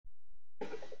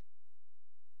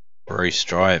Race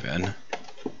Drivin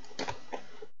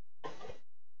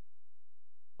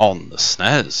on the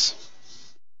Snes.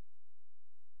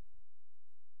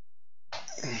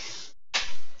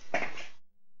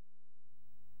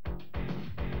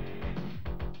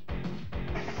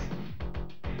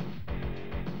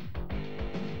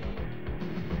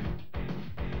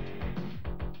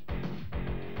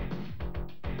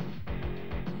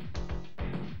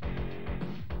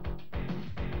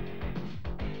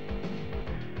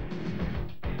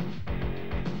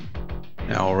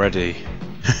 Now already,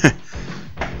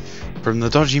 from the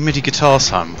dodgy MIDI guitar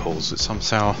samples, which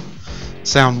somehow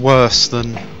sound worse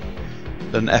than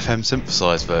FM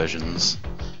synthesized versions.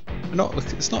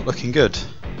 It's not looking good.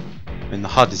 I mean, the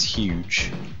HUD is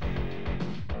huge,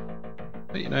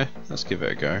 but you know, let's give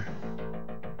it a go.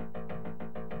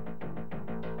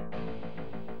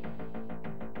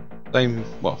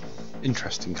 Well,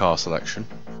 interesting car selection.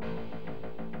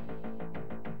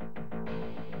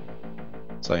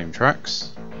 Same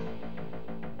tracks.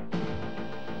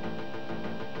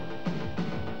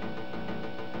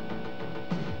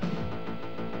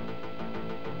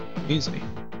 Easy,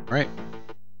 right?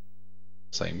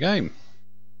 Same game.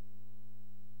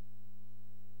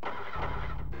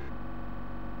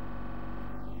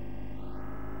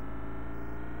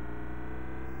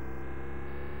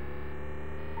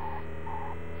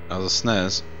 Now the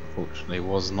Snes, unfortunately,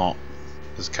 was not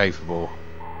as capable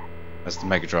as the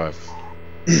Mega Drive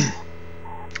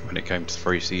when it came to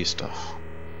 3C stuff.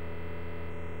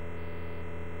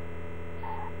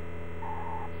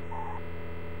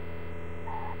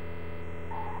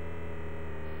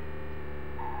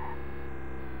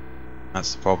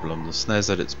 That's the problem. The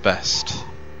Snes at its best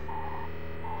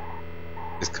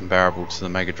is comparable to the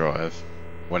Mega Drive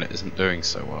when it isn't doing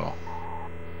so well.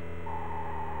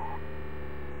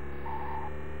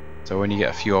 So when you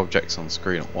get a few objects on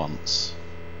screen at once,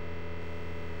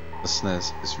 the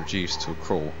Snes is reduced to a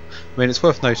crawl. I mean, it's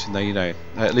worth noting though, you know,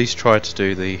 they at least tried to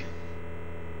do the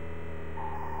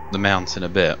mountain a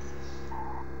bit,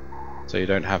 so you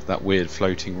don't have that weird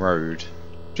floating road,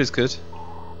 which is good.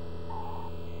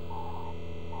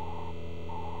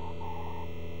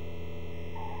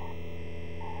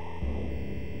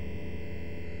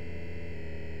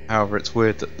 However, it's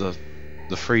weird that the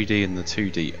 3D and the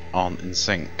 2D aren't in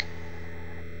sync.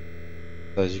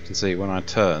 As you can see, when I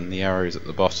turn, the arrows at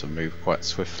the bottom move quite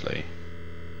swiftly,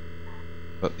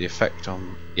 but the effect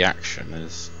on the action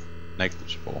is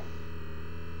negligible.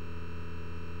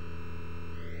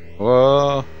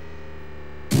 Whoa!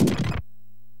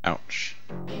 Ouch.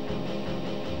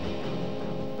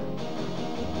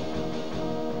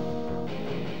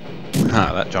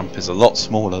 That jump is a lot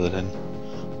smaller than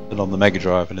on the Mega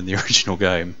Drive and in the original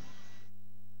game.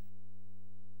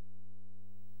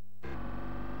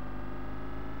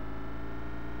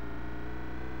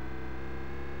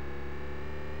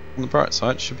 On the bright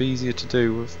side, it should be easier to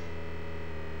do with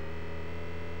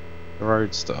the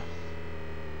road stuff.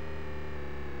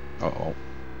 Uh-oh.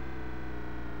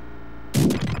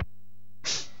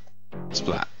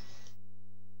 Splat.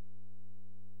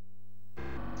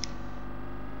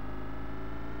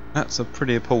 That's a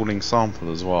pretty appalling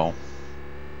sample as well.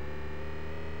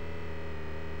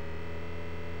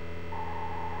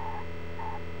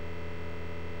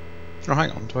 Oh,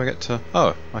 hang on, do I get to...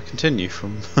 Oh, I continue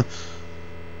from...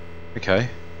 Okay,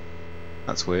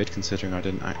 that's weird considering I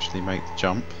didn't actually make the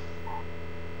jump.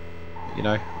 But, you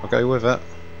know, I'll go with it.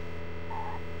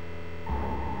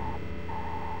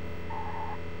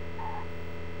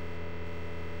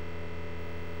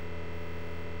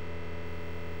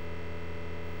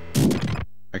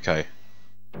 Okay,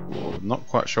 well, not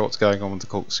quite sure what's going on with the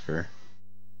corkscrew.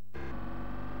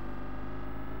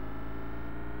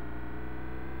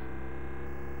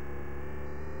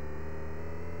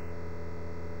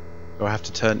 Do I have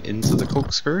to turn into the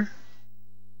corkscrew?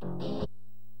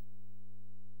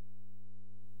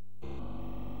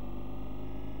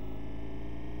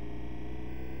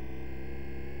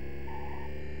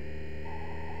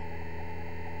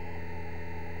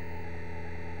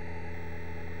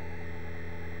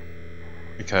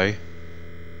 Okay,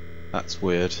 that's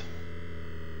weird.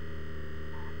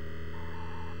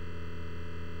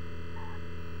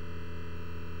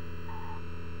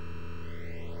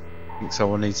 I think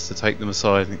someone needs to take them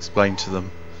aside and explain to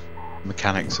them the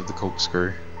mechanics of the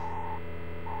corkscrew.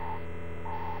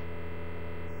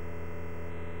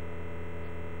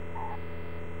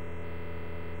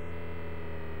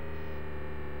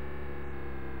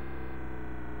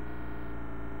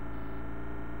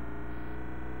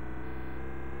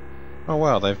 Oh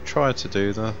wow, they've tried to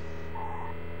do the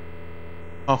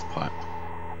half pipe.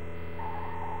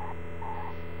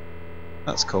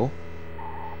 That's cool.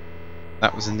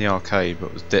 That was in the arcade,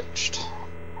 but was ditched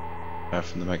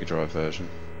from the Mega Drive version.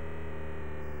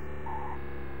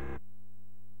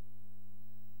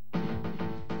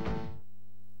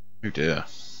 Oh dear.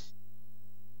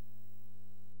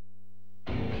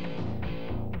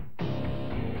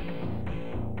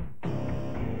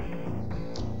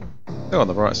 Still on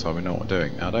the bright side, we know what we're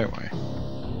doing now, don't we?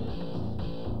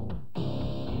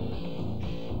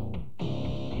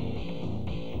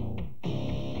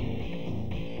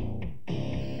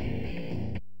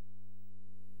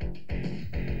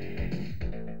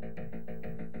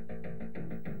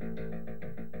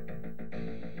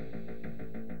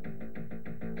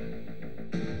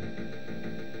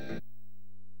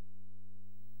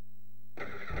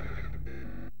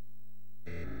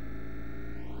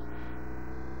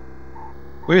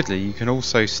 Weirdly, you can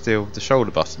also steal the shoulder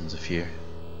buttons if you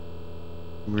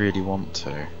really want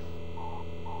to.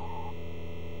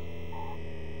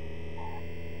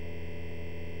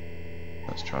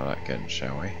 Let's try that again,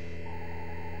 shall we?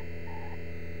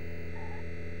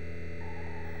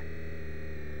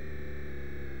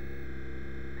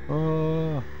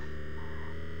 Oh.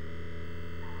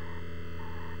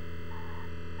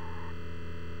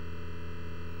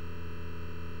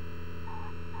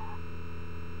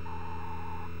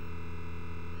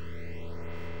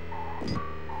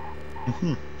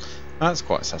 That's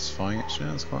quite satisfying actually,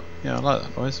 that's quite, yeah, I like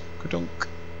that noise. Ka-dunk.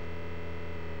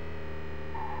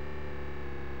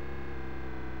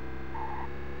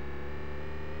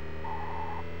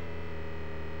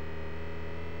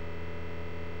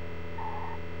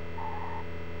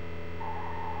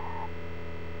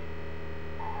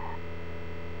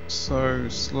 So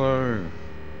slow.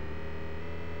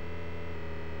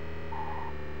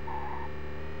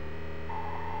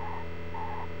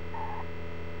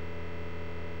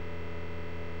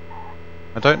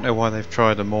 I don't know why they've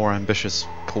tried a more ambitious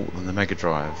port than the Mega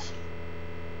Drive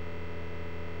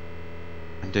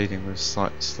and dealing with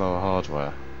slightly slower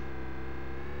hardware.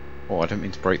 Oh, I didn't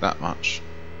mean to break that much.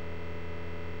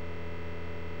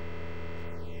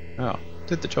 Oh,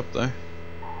 did the job though.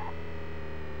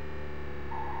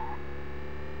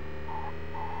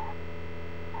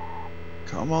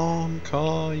 Come on,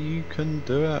 car, you can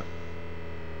do it.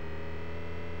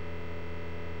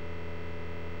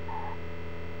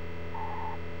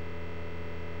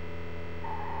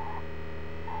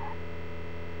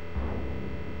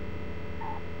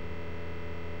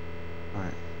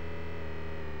 Right.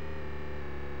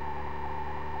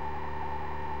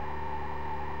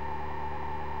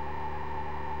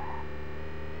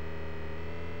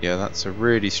 Yeah, that's a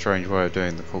really strange way of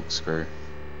doing the corkscrew.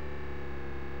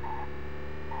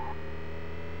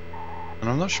 And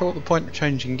I'm not sure what the point of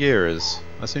changing gear is.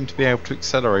 I seem to be able to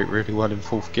accelerate really well in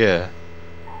fourth gear.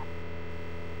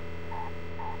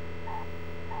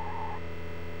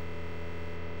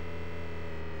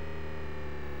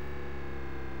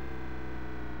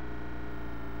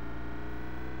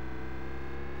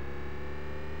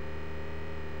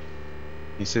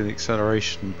 You see the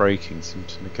acceleration and braking seem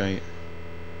to negate.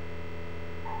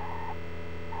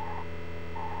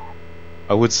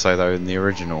 I would say though in the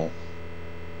original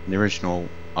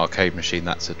arcade machine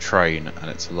that's a train and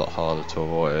it's a lot harder to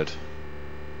avoid.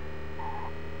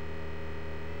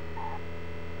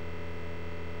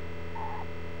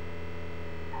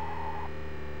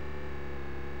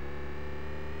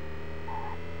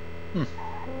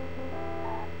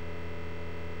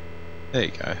 There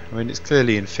you go. I mean it's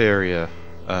clearly inferior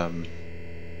to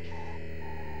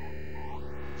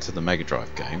the Mega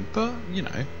Drive game, but you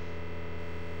know,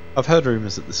 I've heard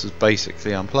rumours that this is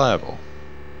basically unplayable.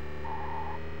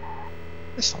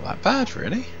 It's not that bad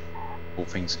really, all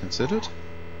things considered.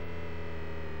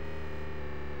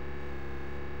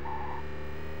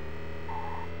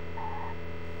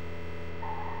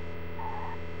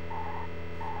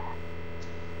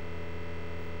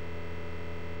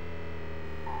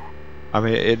 I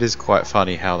mean, it is quite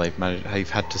funny how they've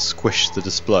had to squish the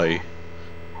display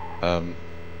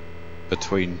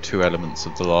between two elements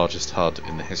of the largest HUD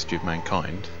in the history of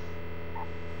mankind.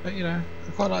 But you know,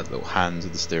 I quite like the little hands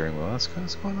of the steering wheel. That's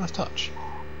quite a nice touch.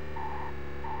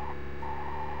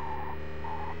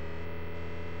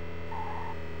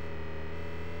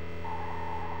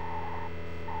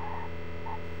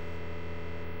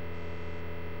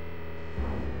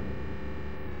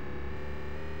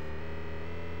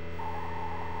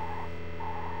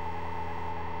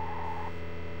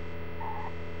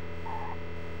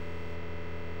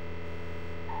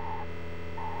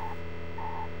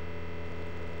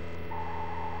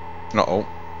 Uh-oh.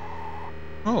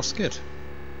 Oh, skid.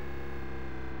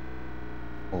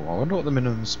 Oh, I wonder what the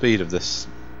minimum speed of this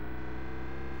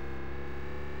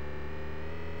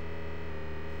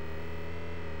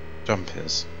jump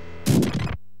is.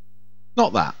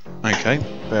 Not that. Okay,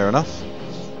 fair enough.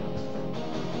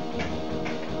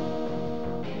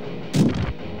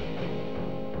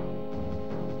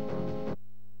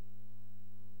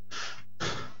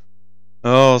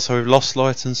 Oh, so we've lost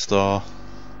Light and Star.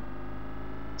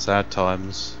 Sad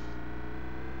times.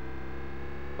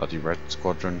 Bloody Red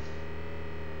Squadron.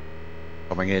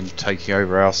 Coming in, taking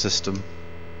over our system.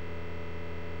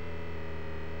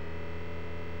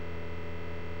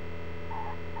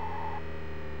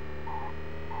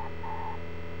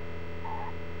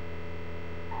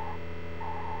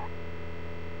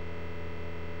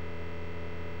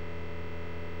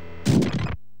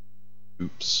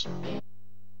 Oops.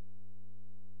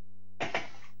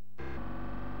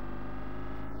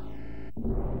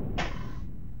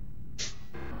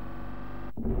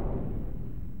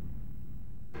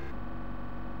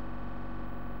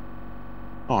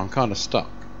 Oh, I'm kind of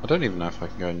stuck. I don't even know if I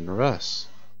can go in reverse.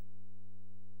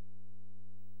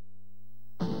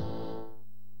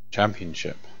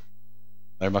 Championship.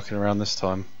 No mucking around this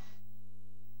time.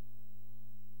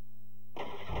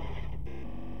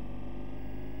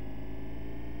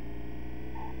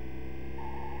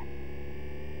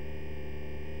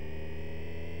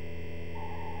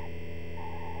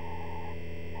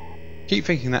 Keep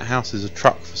thinking that house is a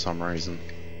truck for some reason.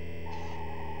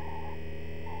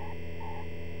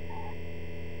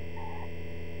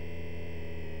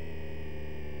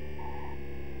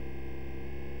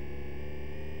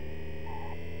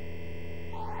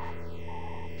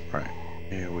 Right,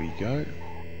 here we go.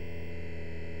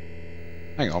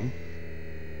 Hang on.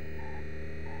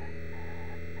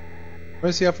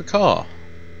 Where's the other car?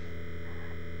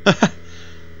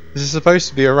 This is supposed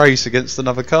to be a race against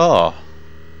another car.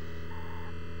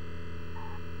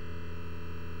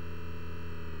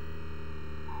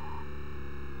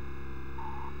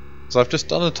 So I've just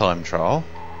done a time trial.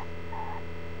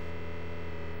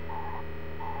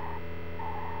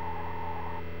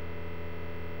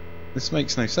 This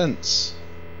makes no sense.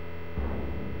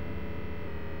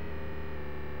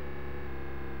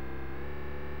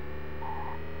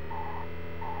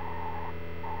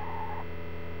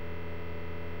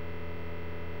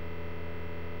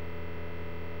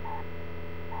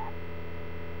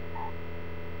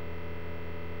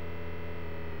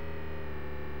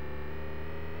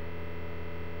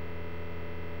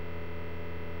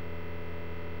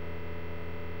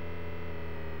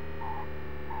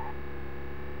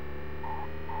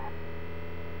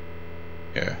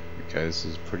 Yeah, okay, this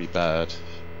is pretty bad.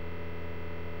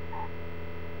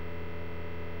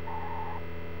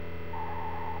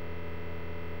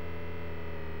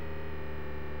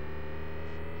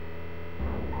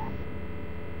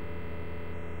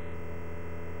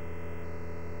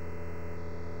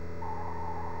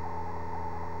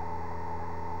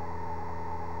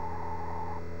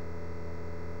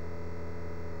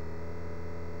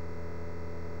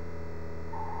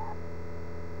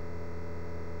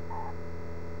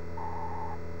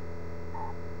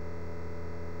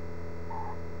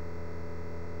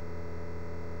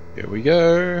 Here we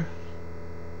go.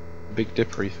 Big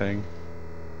dippery thing.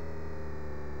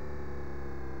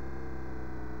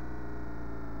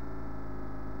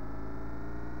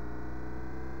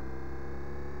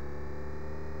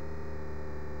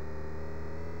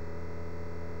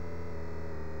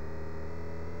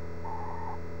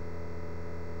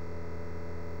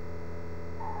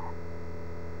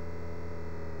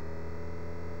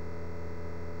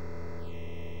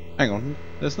 Hang on,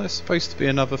 there's no supposed to be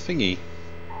another thingy.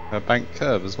 A bank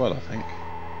curve as well, I think.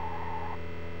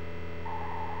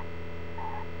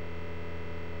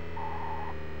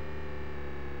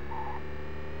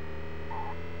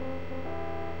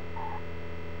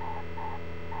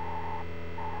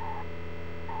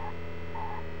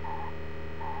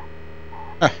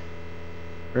 Ah,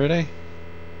 really?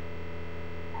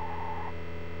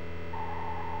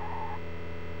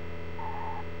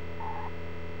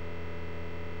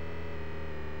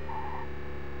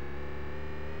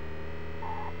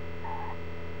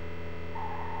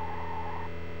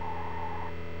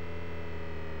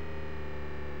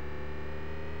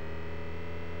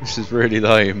 This is really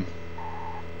lame.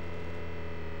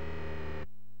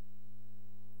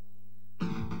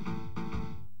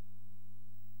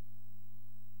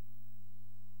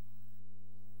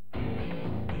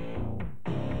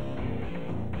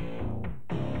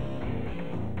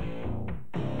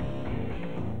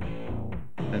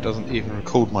 It doesn't even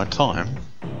record my time.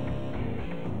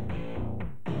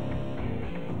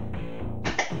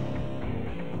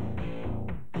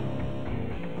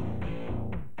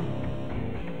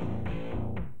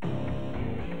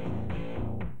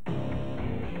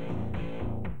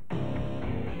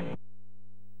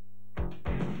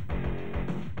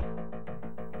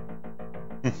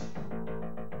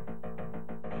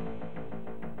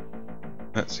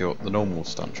 See what the normal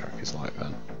stunt track is like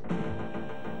then.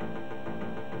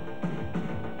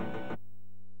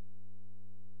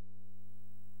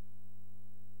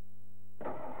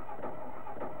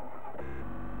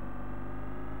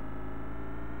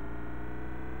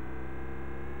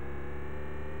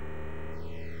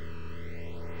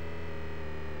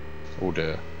 Oh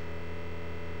dear.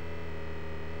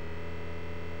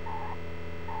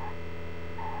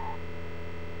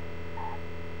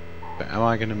 But am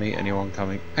I going to meet anyone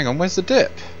coming? Hang on, where's the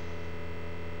dip?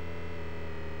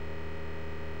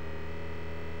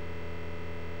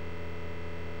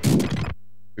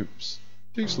 Oops.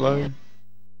 Too slow.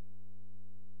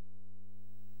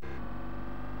 I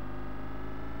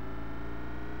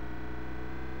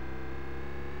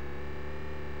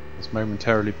was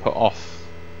momentarily put off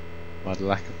by the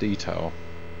lack of detail.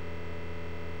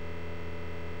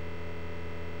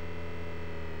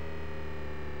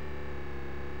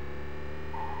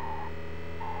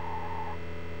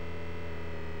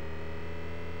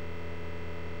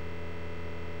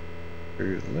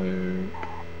 Through the loop.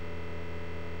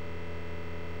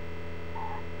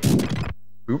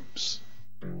 Oops.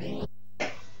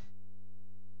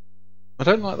 I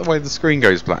don't like the way the screen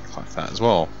goes black like that as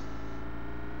well.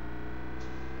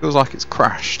 Feels like it's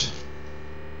crashed.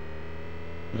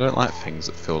 I don't like things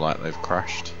that feel like they've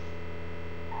crashed.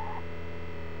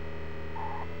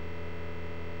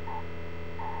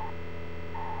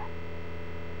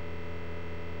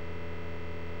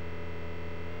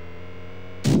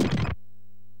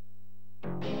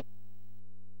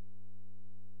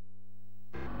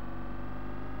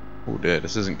 Oh dear,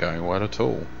 this isn't going well at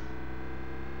all.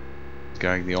 It's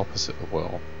going the opposite of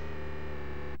well.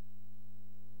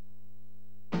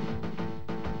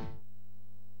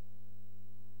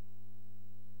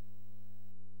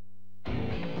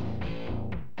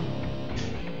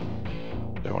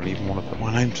 Don't even want to put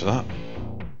my name to that.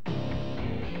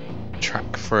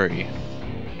 Track 3.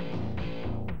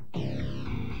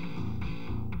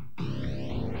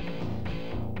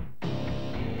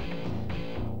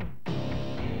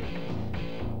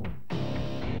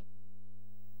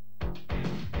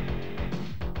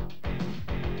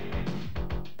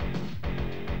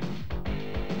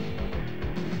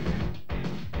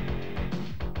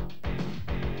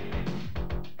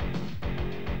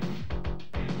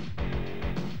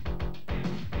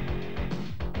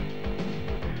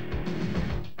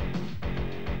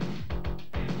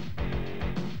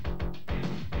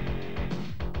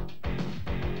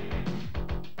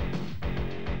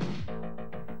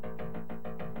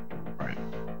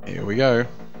 Here we go.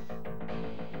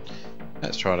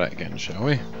 Let's try that again, shall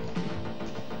we?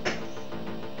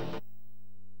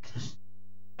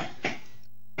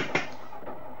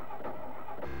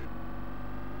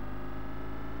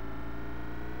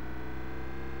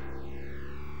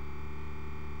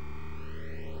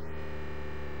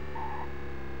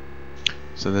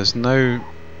 So there's no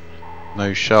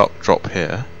sharp drop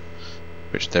here,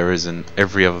 which there is in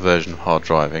every other version of hard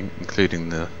driving, including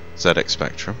the ZX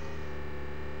Spectrum.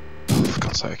 Oh, for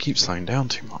God's sake, I keep slowing down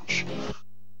too much.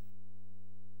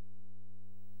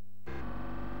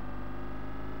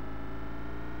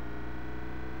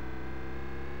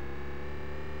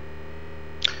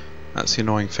 That's the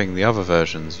annoying thing. The other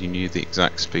versions, you knew the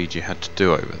exact speed you had to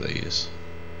do over these.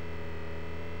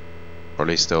 Or at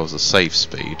least there was a safe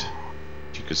speed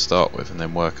you could start with and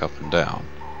then work up and down.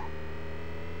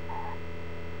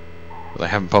 But they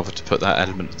haven't bothered to put that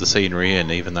element of the scenery in,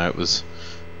 even though it was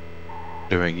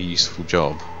doing a useful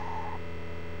job.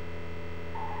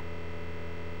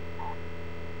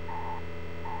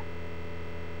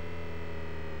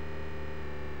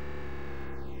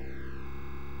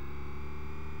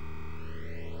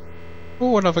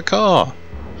 Oh, another car!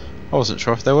 I wasn't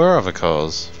sure if there were other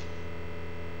cars.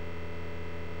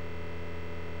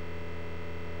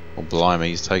 Oh blimey,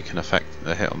 he's taken a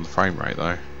hit on the frame rate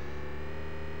though.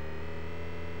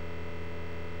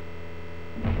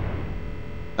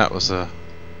 That was a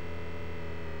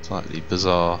slightly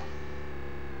bizarre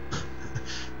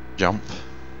jump.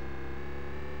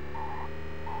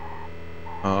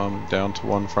 Down to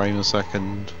 1 frame a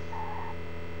second.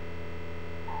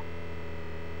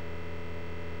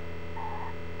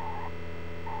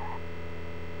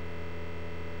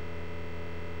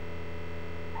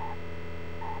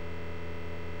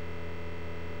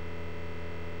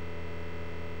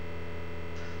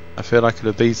 I feel I could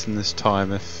have beaten this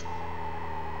time if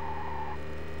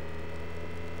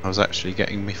I was actually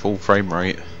getting me full frame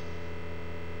rate.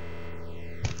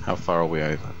 How far are we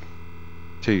over?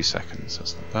 2 seconds,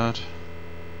 that's not bad.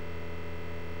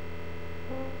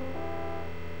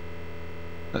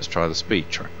 Let's try the speed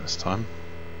track this time.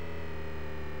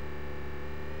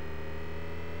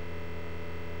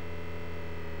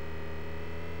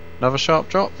 Another sharp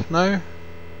drop? No?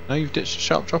 No, you've ditched a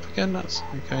sharp drop again? That's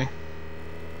okay.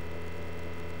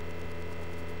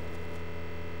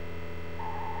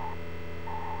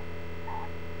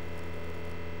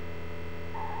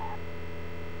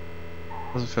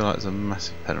 Doesn't feel like there's a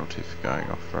massive penalty for going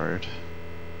off-road.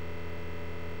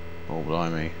 Oh,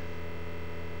 blimey.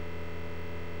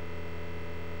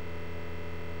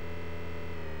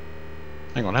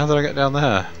 Hang on, how did I get down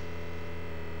there?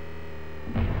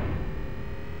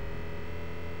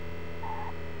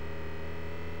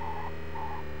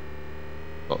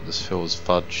 God, this feels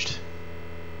fudged.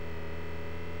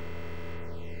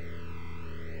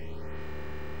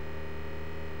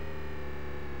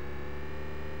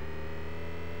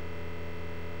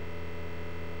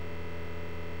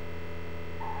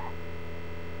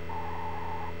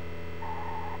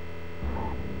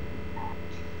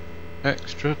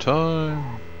 Extra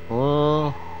time.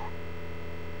 Whoa.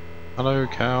 Hello,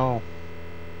 cow.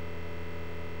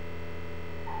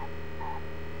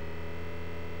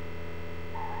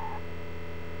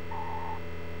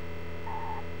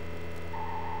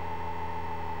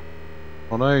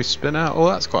 Oh no, spin out. Oh,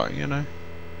 that's quite, you know.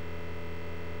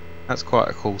 That's quite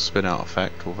a cool spin out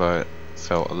effect, although it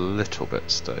felt a little bit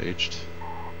staged.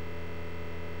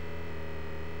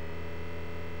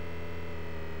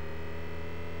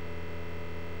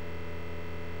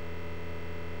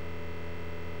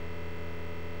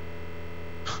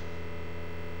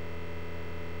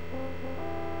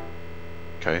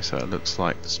 Okay, so it looks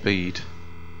like the speed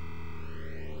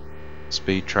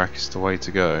track is the way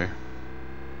to go.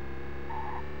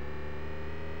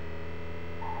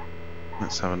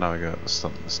 Let's have another go at the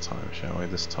stunt this time, shall we?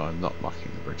 This time not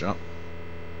mucking the bridge up.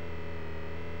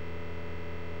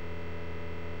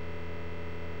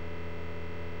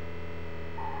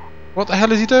 What the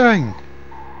hell is he doing?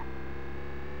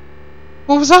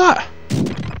 What was that?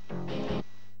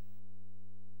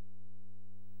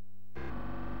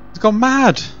 He's gone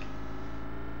mad!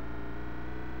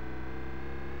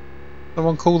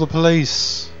 Someone call the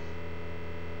police.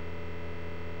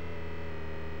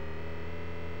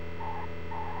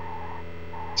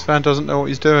 This fan doesn't know what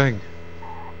he's doing.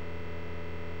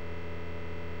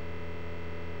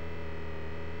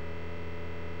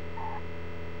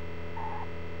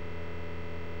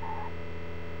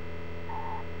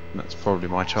 That's probably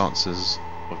my chances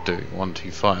of doing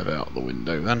 125 out the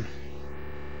window then.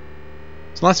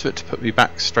 It's nice of it to put me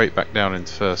back straight back down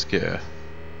into first gear.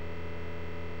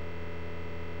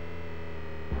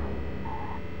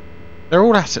 They're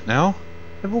all at it now.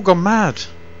 They've all gone mad.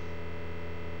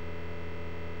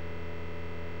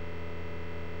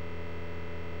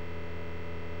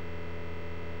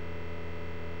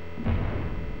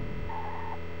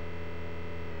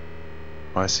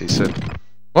 I see, so...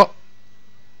 What?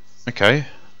 Okay.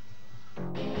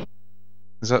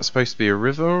 Is that supposed to be a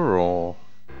river, or...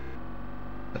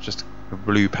 just a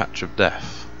blue patch of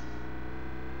death?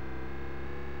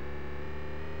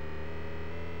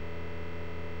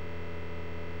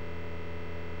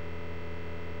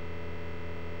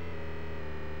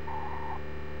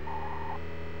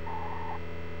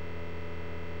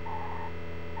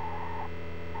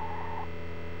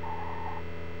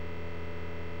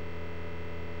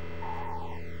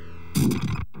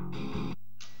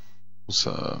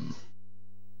 Awesome.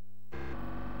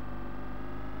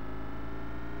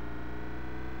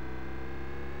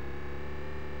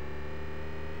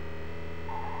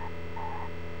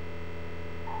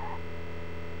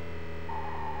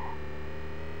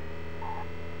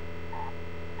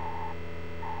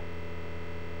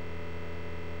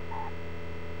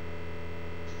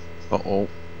 Uh-oh,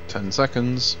 10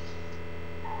 seconds.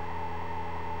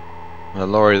 And a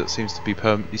lorry that seems to be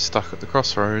permanently stuck at the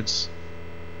crossroads.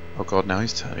 Oh god, now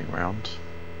he's turning around.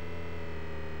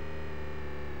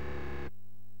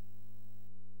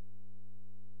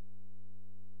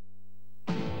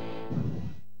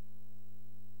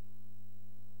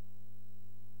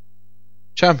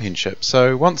 Championship.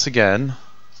 So once again,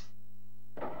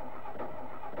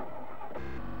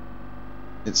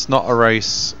 it's not a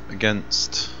race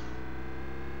against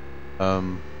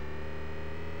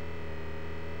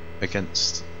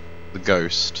the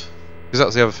Ghost, because that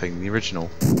was the other thing, the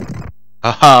original.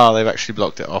 Haha, they've actually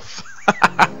blocked it off.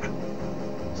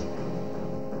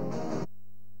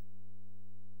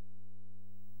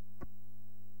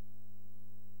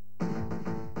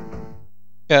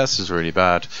 Yeah, this is really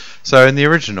bad. So in the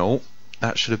original,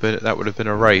 that would have been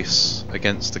a race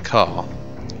against a car,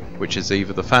 which is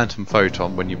either the Phantom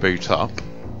Photon when you boot up,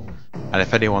 and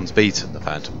if anyone's beaten the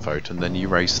Phantom Photon, then you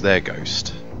race their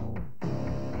Ghost.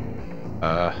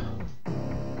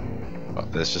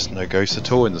 But there's just no Ghost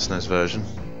at all in the Snes version.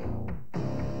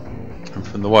 And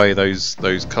from the way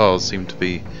those cars seem to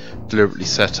be deliberately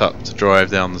set up to drive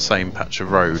down the same patch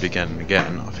of road again and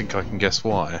again, I think I can guess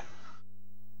why.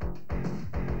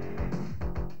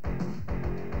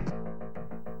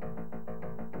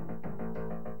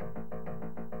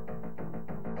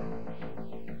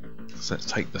 So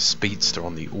let's take the Speedster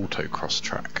on the autocross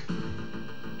track.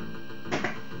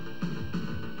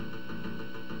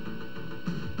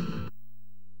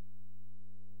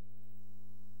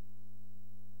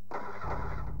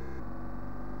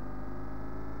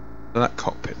 So that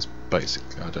cockpit is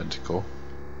basically identical.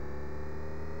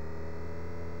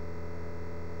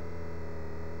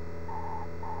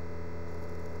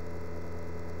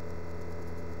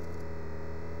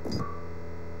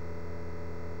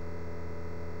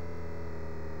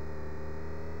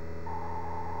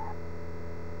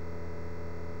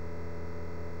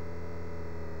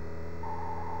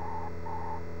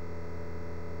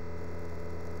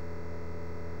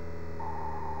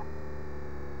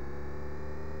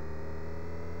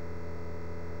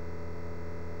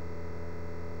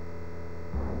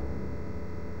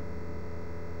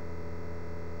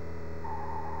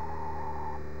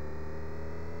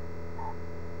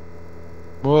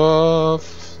 Whoa,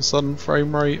 sudden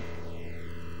frame rate.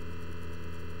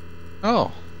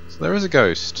 Oh, so there is a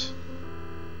ghost.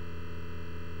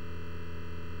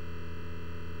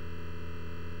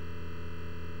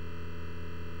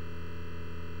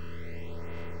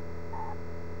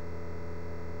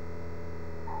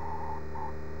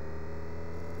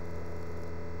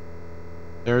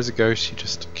 There is a ghost, he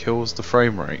just kills the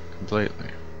frame rate completely.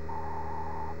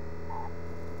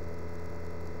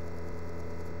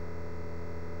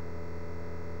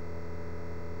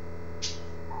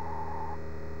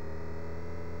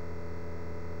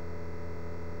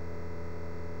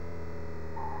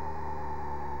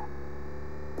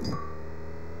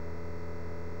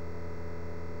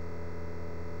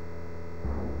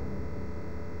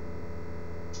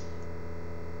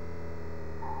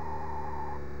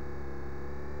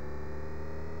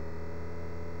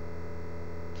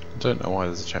 I don't know why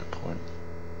there's a checkpoint.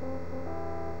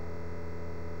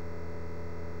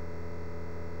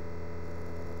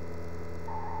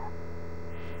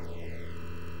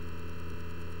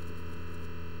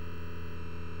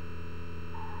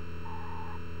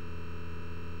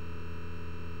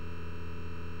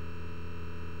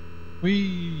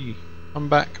 Whee! Come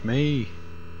back, me!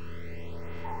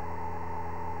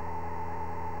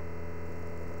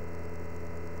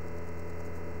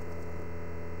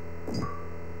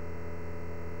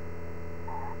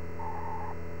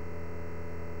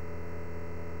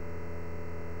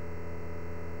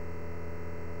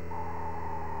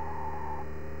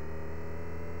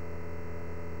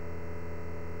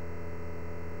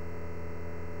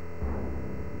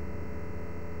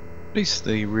 At least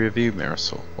the rear view mirror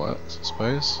sort of works, I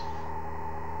suppose.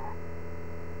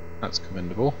 That's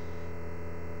commendable.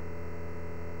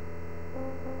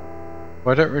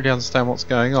 But I don't really understand what's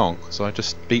going on, because I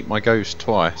just beat my ghost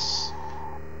twice.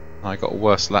 And I got a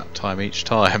worse lap time each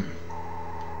time.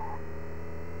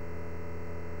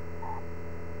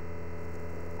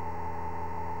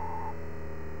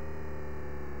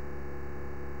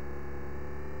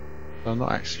 I'm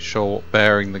not actually sure what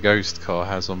bearing the ghost car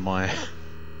has on my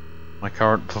my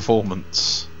current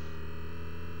performance.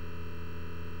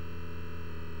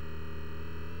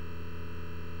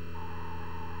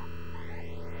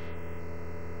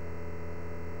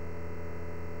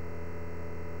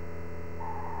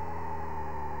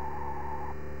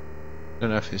 I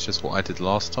don't know if it's just what I did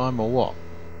last time or what.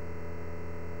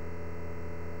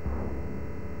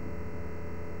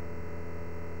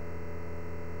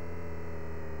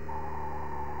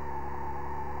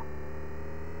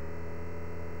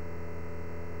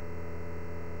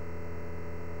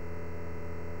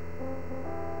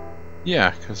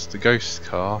 Yeah, because the ghost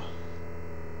car.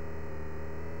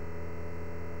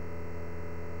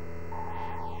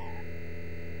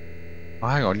 Oh,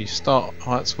 hang on, you start.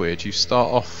 Oh, that's weird. You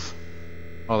start off.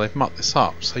 Oh, they've mucked this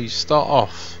up. So you start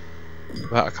off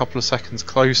about a couple of seconds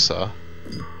closer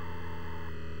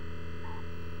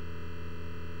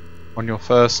on your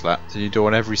first lap than you do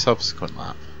on every subsequent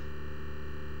lap.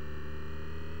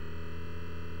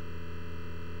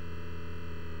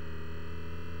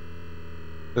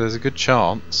 So there's a good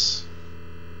chance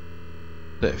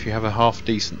that if you have a half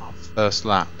decent first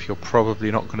lap, you're probably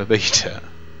not going to beat it.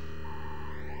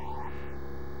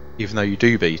 Even though you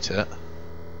do beat it,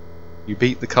 you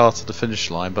beat the car to the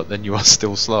finish line, but then you are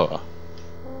still slower.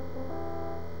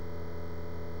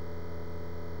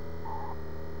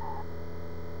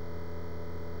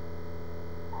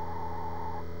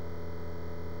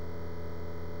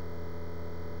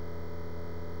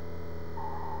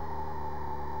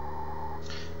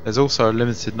 There's also a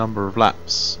limited number of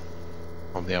laps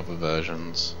on the other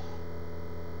versions,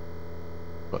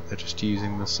 but they're just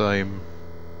using the same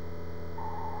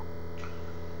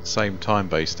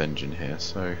time-based engine here,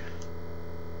 so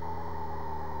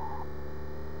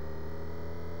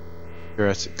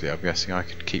theoretically I'm guessing I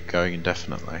could keep going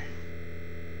indefinitely,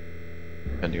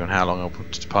 depending on how long I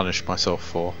wanted to punish myself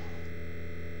for.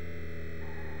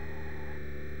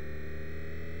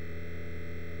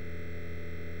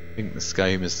 I think this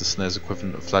game is the Snes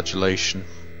equivalent of flagellation.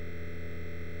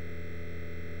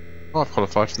 Oh, I've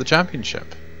qualified for the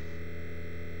championship.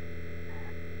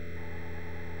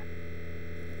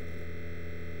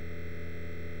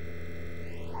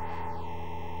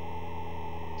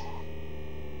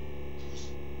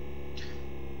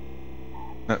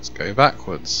 Let's go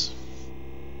backwards.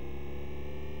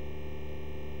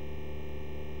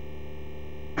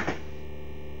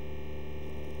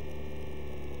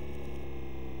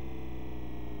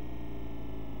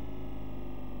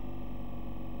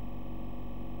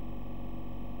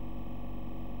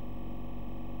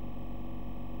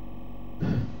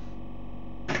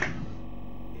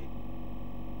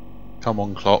 Come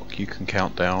on, clock, you can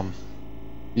count down.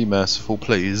 Be merciful,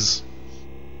 please.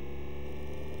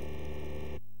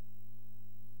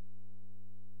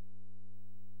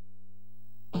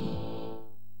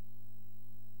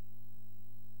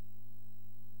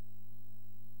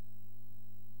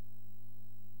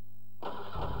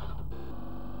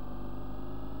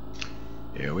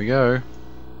 Here we go.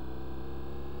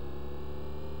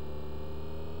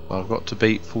 Well, I've got to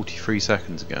beat 43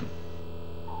 seconds again,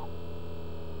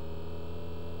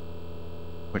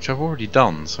 which I've already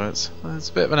done, so it's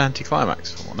a bit of an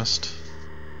anticlimax, if I'm honest.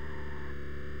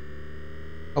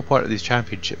 The whole point of these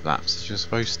championship laps is you're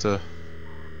supposed to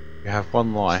have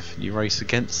one life and you race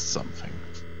against something.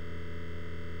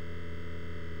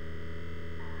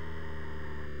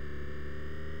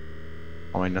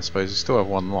 I mean, I suppose you still have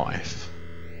one life,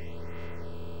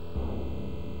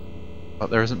 but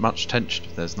there isn't much tension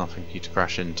if there's nothing for you to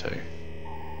crash into.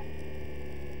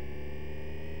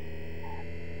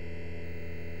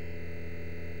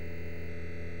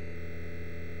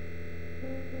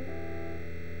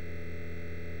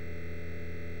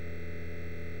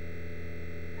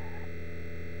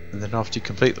 And then after you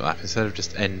complete the lap, instead of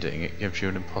just ending, it gives you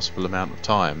an impossible amount of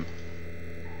time,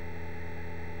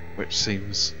 which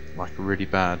seems like a really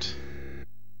bad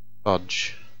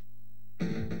fudge.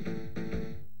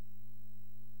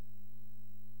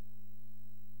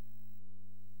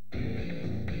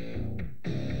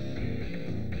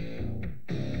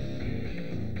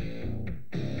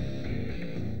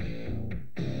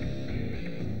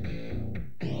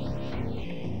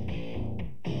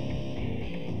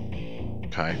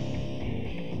 Okay.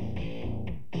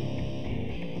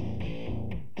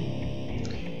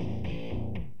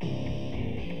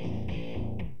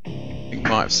 I think I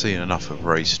might have seen enough of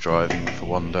race driving for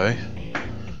one day.